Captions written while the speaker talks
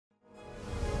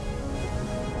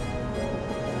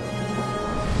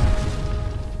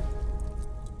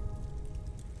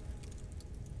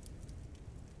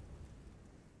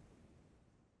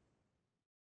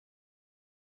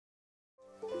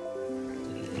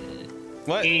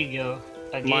What? Here you go.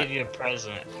 I gave you a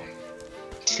present.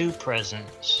 2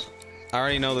 presents. I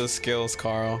already know those skills,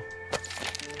 Carl.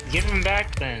 Give them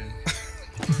back then.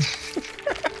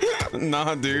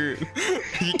 Nah, dude.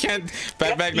 You can't.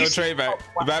 Back, no trade back.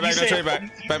 Back, no trade back.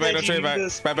 Back, no trade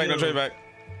back. Back, no trade back.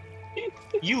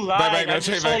 You lied. No I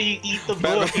just saw you eat the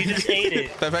book. You just ate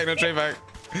it. Back, no trade back.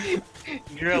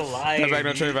 You're a liar. Back,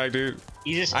 no trade back, dude.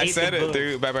 You just I ate said the it, book.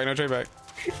 dude. Back, no trade back.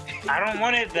 I don't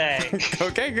want it back.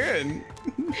 Okay, good.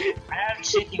 I have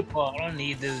chicken claw. I don't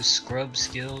need those scrub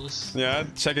skills. Yeah,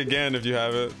 check again if you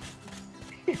have it.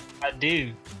 I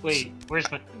do. Wait, where's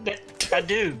my... I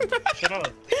do. Shut up.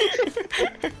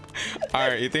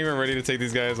 Alright, you think we're ready to take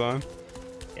these guys on?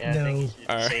 Yeah, No. I think you should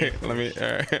Alright,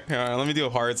 save let me do a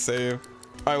hard save.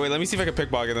 Alright, wait, let me see if I can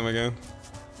pickpocket them again.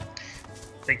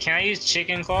 Wait, can I use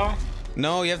chicken claw?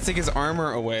 No, you have to take his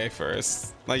armor away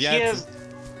first. Like, yeah, He has...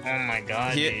 Oh my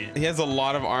god, dude. he has a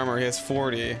lot of armor. He has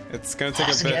 40. It's gonna take a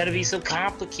It's bit. gotta be so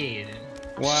complicated.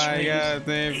 Why you gotta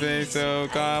be so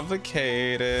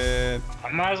complicated? I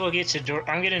might as well get Chidori.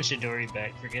 I'm getting Chidori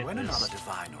back. Forget When another this.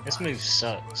 divine This arrives, move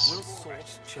sucks. will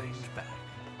thoughts change back?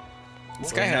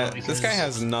 This guy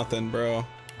has nothing, bro.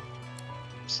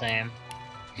 Sam.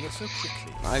 Yet so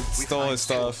quickly, I we stole find his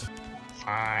stuff.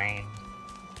 Fine.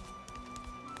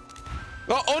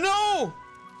 Oh no!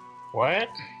 What?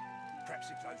 perhaps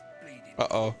if those bleeding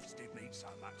Uh-oh. wounds did mean so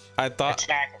much. I thought.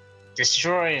 Attack him.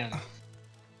 Destroy him.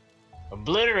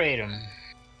 Obliterate him.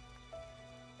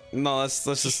 No, let's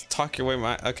just talk your way.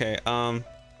 Okay. You don't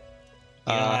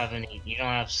have any. You don't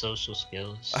have social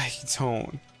skills. I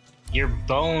don't. You're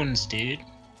bones, dude.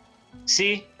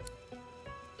 See?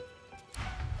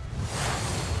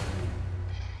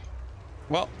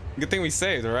 Well, good thing we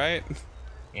saved, right?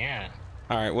 Yeah.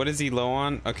 All right. What is he low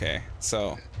on? Okay.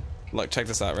 So, look, check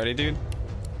this out. Ready, dude?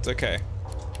 It's okay.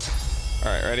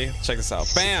 All right, ready? Check this out.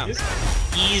 Bam!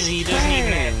 Easy. Doesn't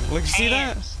even have Look, you see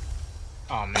that? hands.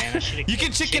 Oh man, I should have. You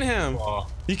can chicken him.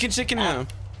 You can chicken him.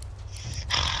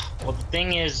 Well, the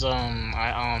thing is,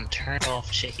 I turned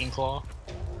off chicken claw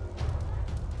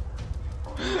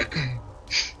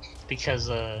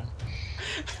because I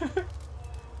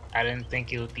didn't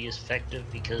think it would be as effective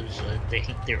because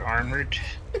they're armored.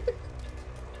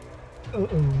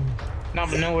 No,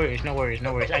 but no worries, no worries,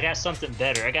 no worries. I got something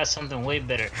better. I got something way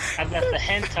better. I got the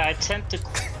hentai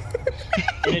tentacle,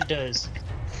 and it does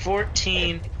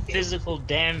 14 physical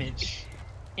damage,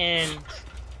 and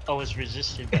it's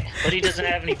resisted. But he doesn't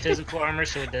have any physical armor,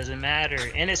 so it doesn't matter.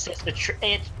 And it's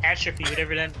the atrophy,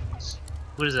 whatever that means.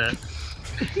 What is that?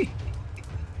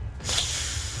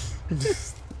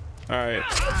 All right.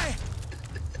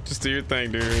 Just do your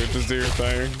thing, dude. Just do your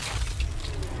thing.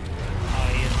 Oh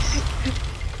yes.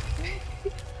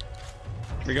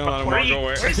 You're gonna let him Where walk you-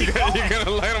 away. where's he You're going? gonna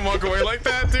let him walk away like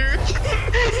that, dude?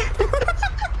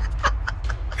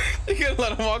 You're gonna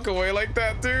let him walk away like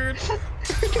that, dude?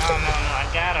 No, I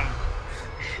got him.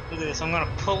 Look at this. I'm gonna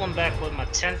pull him back with my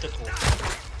tentacle.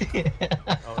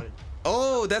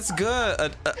 Oh, that's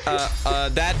good.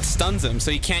 That stuns him, so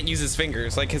he can't use his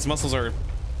fingers. Like his muscles are.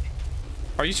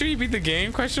 Are you sure you beat the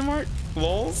game? Question mark.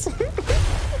 Lols.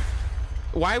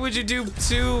 Why would you do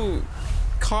 2,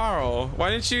 Carl? Why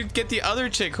didn't you get the other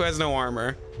chick who has no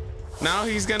armor? Now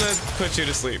he's gonna put you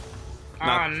to sleep.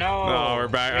 Oh no. No, we're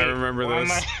back. Wait, I remember why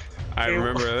this. am I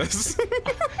remember this.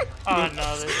 Oh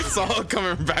no. This is... It's all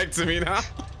coming back to me now.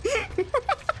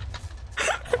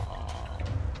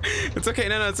 It's okay.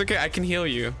 No, it's okay. I can heal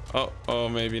you. Oh,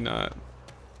 maybe not.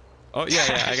 Oh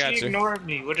yeah, I got She you. ignored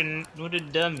me. What a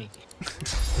dummy.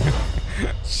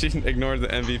 She ignored the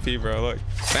MVP, bro. Look,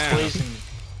 bam. Poison me.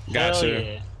 Got Hell you.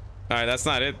 yeah. All right, that's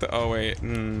not it. Oh wait.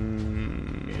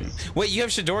 Wait, you have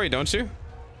Chidori, don't you?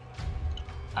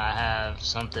 I have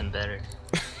something better.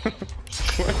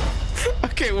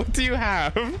 Okay, what do you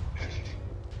have?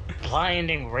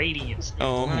 Blinding radiance. It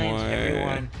Oh blinds my.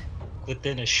 everyone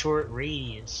within a short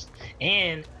radius,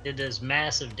 and it does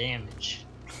massive damage.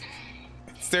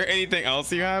 Is there anything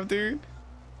else you have, dude?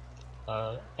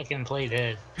 I can play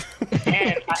dead.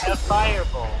 And I have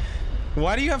fireball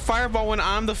Why do you have Fireball when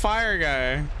I'm the fire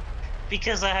guy?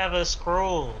 because I have a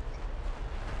scroll,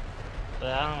 but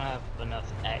I don't have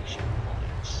enough action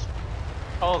points.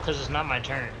 Oh, because it's not my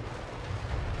turn.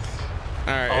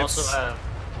 All right. I also have.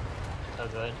 Oh,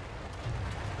 good.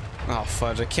 Oh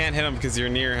fudge! I can't hit him because you're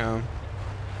near him.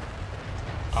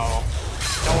 Oh,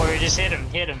 don't worry, just hit him.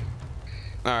 Hit him.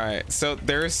 All right. So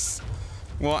there's.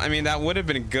 Well, I mean that would have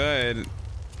been good.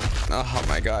 Oh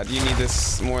my God! You need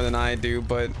this more than I do,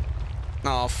 but.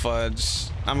 Oh fudge!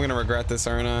 I'm gonna regret this,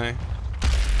 aren't I?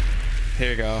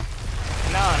 Here you go.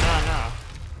 No.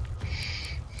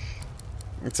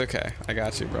 It's okay. I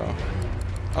got you, bro.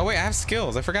 Oh wait, I have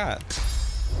skills. I forgot.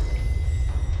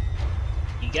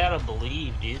 You gotta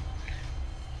believe, dude.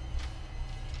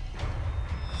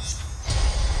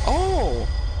 Oh,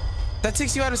 that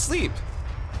takes you out of sleep.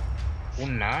 Oh,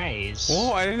 nice.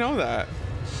 Whoa, I didn't know that.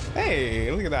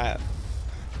 Hey, look at that.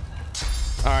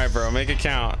 All right, bro, make it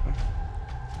count.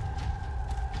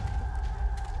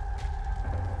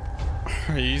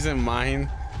 Are you using mind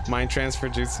transfer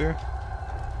jutsu?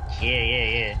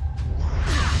 Yeah.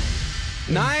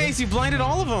 Nice, you blinded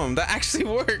all of them. That actually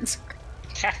worked.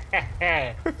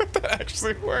 That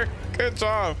actually worked. Good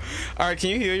job. All right, can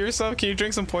you heal yourself? Can you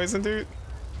drink some poison, dude?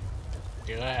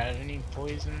 Do I have any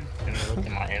poison? Let me look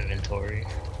at my inventory.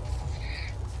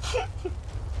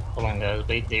 Hold on, guys.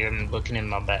 Wait there. I'm looking in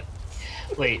my back.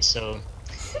 Wait, so...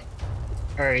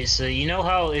 Alright, so you know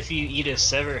how if you eat a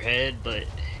severed head, but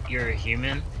you're a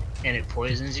human, and it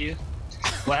poisons you?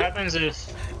 What happens if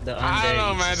the undead... I don't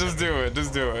know, eats man. the Just do it.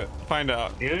 Just do it. Find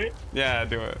out. Do it? Yeah,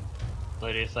 do it.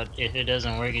 But if it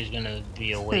doesn't work, it's gonna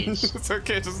be a waste. It's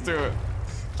okay. Just do it.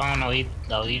 Fine, I'll eat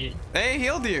it. Hey,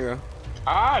 healed you.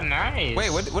 Ah, nice.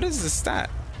 Wait, what is this stat?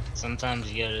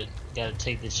 Sometimes you gotta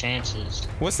take the chances.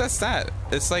 What's that stat?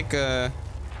 It's like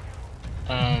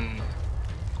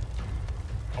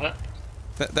What?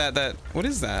 That what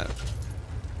is that?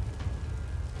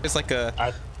 It's like a...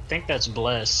 I think that's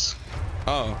bless.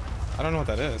 Oh, I don't know what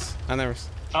that is. I never...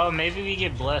 Oh, maybe we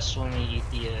get blessed when we eat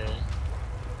the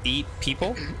Eat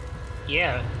people?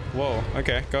 Yeah. Whoa,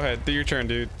 okay, go ahead. Do your turn,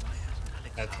 dude.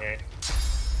 Okay.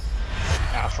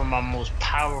 Now for my most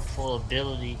powerful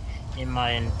ability in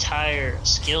my entire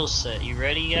skill set. You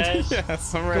ready, guys?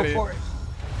 Yes, I'm ready. Go for it.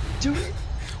 Do it.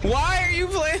 Why are you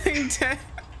playing ten?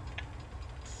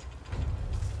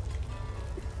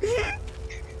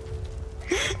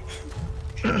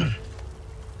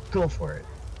 Go for it.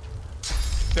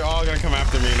 They're all gonna come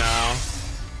after me now.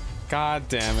 God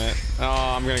damn it.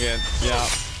 Oh, I'm gonna get... Yeah.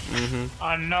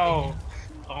 Oh no.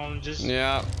 Just...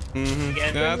 Yeah.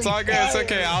 Yeah, Yeah, it's all good. It's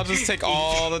okay. I'll just take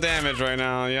all the damage right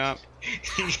now. Yep.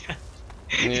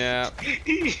 Yeah.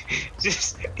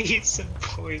 Just eat some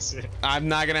poison. I'm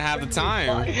not gonna have the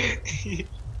time.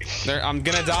 I'm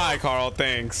gonna die, Carl.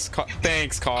 Thanks.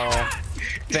 Thanks, Carl.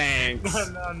 Thanks.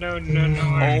 No.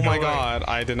 Oh my god,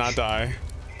 I did not die.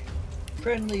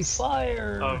 Friendly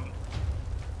fire.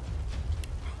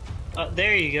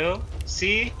 There you go.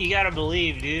 See? You gotta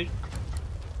believe, dude.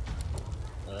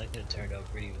 Well, that could have turned out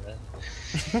pretty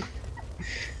bad.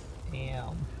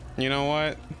 Damn. You know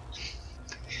what?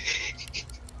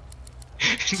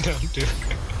 Don't do it.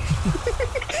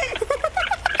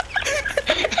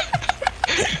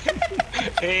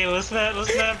 Hey, let's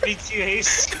not be too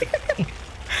hasty.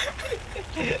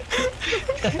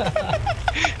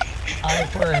 Eye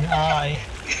for an eye.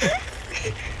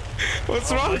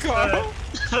 What's wrong, Carl?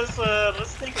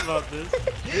 Let's think about this.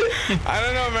 I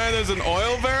don't know, man. There's an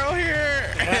oil barrel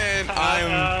here, and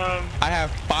I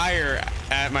have fire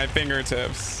at my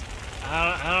fingertips.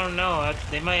 I don't know.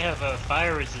 They might have a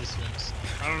fire resistance.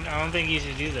 I don't think you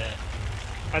should do that.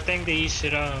 I think that you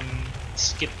should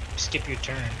skip your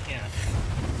turn. Yeah.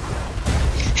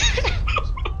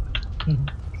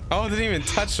 Oh, it didn't even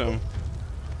touch him.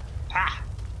 Ah.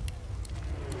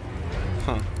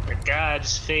 Huh. The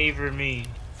gods favor me.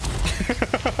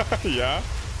 Yeah.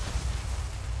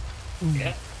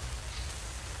 Yeah.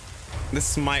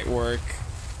 This might work.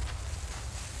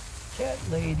 Cat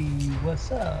lady,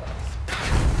 what's up?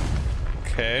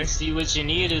 Okay. See, what you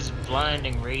need is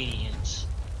blinding radiance.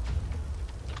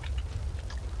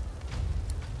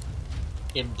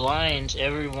 It blinds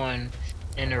everyone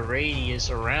in a radius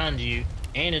around you,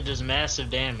 and it does massive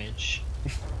damage.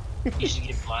 You should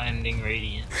get blinding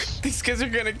radiance. These kids are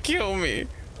gonna kill me.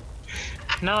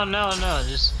 No.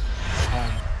 Just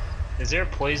is there a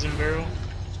poison barrel?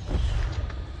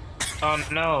 Oh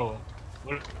no.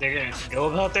 They're gonna go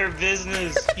about their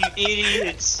business. You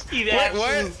idiots. You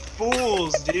absolute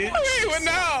fools, dude. Wait, what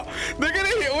now? They're gonna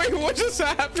hit. Wait, what just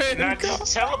happened? Nah,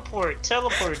 just teleport,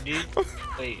 dude.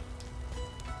 Wait.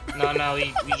 No,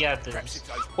 we got this.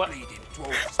 What?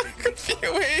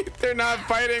 Wait, they're not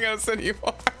fighting us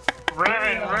anymore.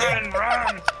 Run!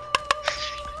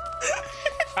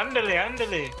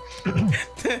 Andale.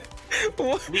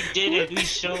 What? We did it. We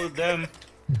showed them.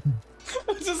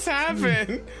 What just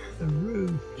happened? The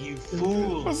roof. You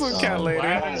fools. What's up, cat lady? What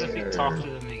happens if we talk to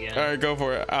them again? All right, go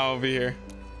for it. I'll be here.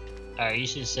 Alright, you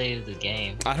should save the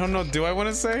game. I don't know. Do I want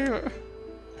to save?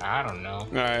 I don't know. All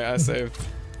right, I saved.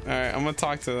 All right, I'm gonna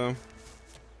talk to them.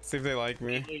 See if they like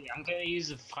me. I'm gonna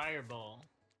use a fireball.